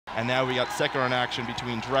And now we got second round action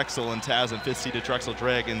between Drexel and Towson, 5th seeded Drexel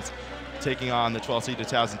Dragons taking on the 12th seeded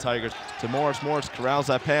Towson Tigers. To Morris. Morris corrals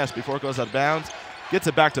that pass before it goes out of bounds. Gets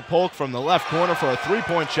it back to Polk from the left corner for a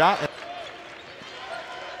three-point shot.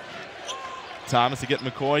 Thomas to get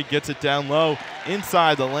McCoy, gets it down low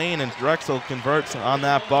inside the lane, and Drexel converts on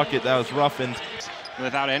that bucket. That was roughened.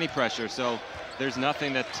 Without any pressure, so there's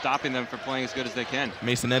nothing that's stopping them from playing as good as they can.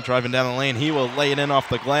 Masonette driving down the lane. He will lay it in off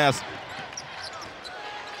the glass.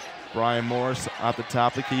 Brian Morris at the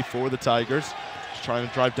top of the key for the Tigers. Just trying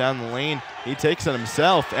to drive down the lane. He takes it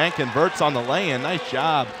himself and converts on the lay-in. Nice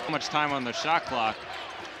job. So much time on the shot clock.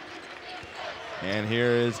 And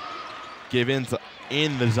here is Givens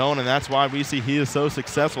in the zone, and that's why we see he is so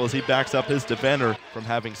successful as he backs up his defender from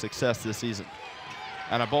having success this season.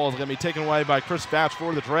 And a ball is going to be taken away by Chris Batch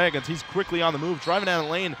for the Dragons. He's quickly on the move, driving down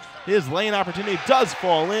the lane. His lane opportunity does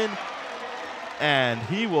fall in, and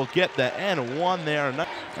he will get the N1 there.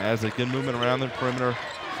 As a good movement around the perimeter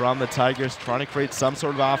from the Tigers, trying to create some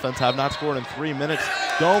sort of offense. Have not scored in 3 minutes.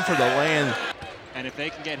 Going for the lay-in. And if they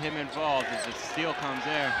can get him involved, as the steal comes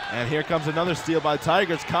there. And here comes another steal by the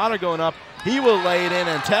Tigers. Connor going up. He will lay it in,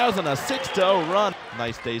 and Towson a 6-0 run.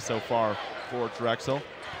 Nice day so far for Drexel.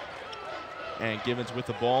 And Givens with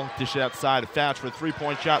the ball. Dish it outside. Thatch for a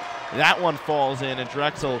three-point shot. That one falls in, and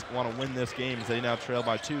Drexel want to win this game as they now trail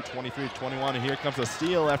by 2, 23-21. And here comes a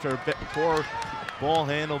steal after a poor ball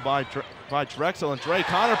handled by Drexel. And Dre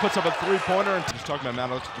Connor puts up a three-pointer. And just talking about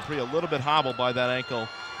Maddox Dupree, a little bit hobbled by that ankle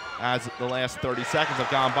as the last 30 seconds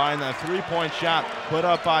have gone by, and that three-point shot put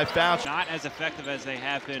up by Fouch. Not as effective as they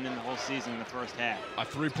have been in the whole season in the first half. A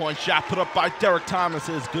three-point shot put up by Derek Thomas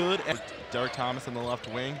is good. And Derek Thomas in the left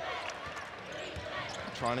wing.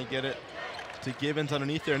 Trying to get it to Givens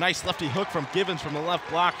underneath there. Nice lefty hook from Givens from the left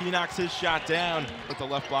block. He knocks his shot down with the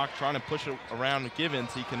left block, trying to push it around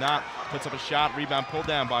Givens. He cannot. Puts up a shot, rebound pulled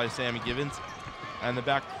down by Sammy Givens. And the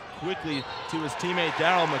back quickly to his teammate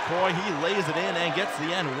Daryl McCoy. He lays it in and gets the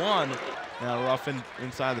N1. Now Ruffin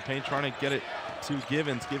inside the paint, trying to get it to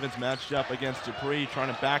Givens. Givens matched up against Dupree,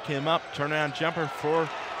 trying to back him up. Turnaround jumper for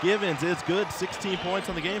Givens is good. 16 points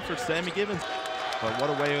on the game for Sammy Givens. But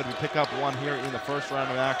what a way would we pick up one here in the first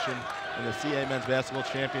round of action in the CAA Men's Basketball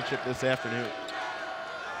Championship this afternoon.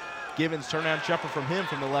 Givens turnaround jumper from him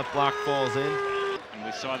from the left block falls in. And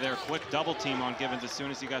we saw their quick double team on Givens as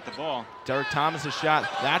soon as he got the ball. Derek Thomas's shot,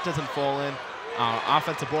 that doesn't fall in.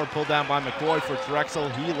 Offensive board pulled down by McCoy for Drexel.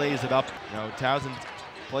 He lays it up. Towson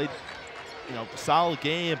played, solid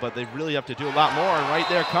game, but they really have to do a lot more. And right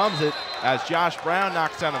there comes it as Josh Brown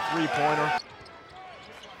knocks down a three-pointer.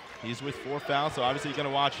 He's with 4 fouls, so obviously you're going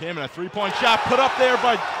to watch him. And a three-point shot put up there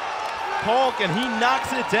by Polk, and he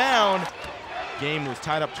knocks it down. Game was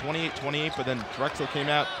tied up 28-28, but then Drexel came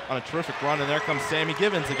out on a terrific run, and there comes Sammy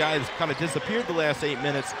Givens, the guy that's kind of disappeared the last 8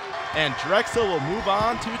 minutes. And Drexel will move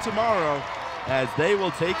on to tomorrow as they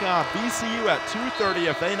will take on VCU at 2:30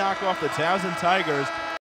 if they knock off the Towson Tigers.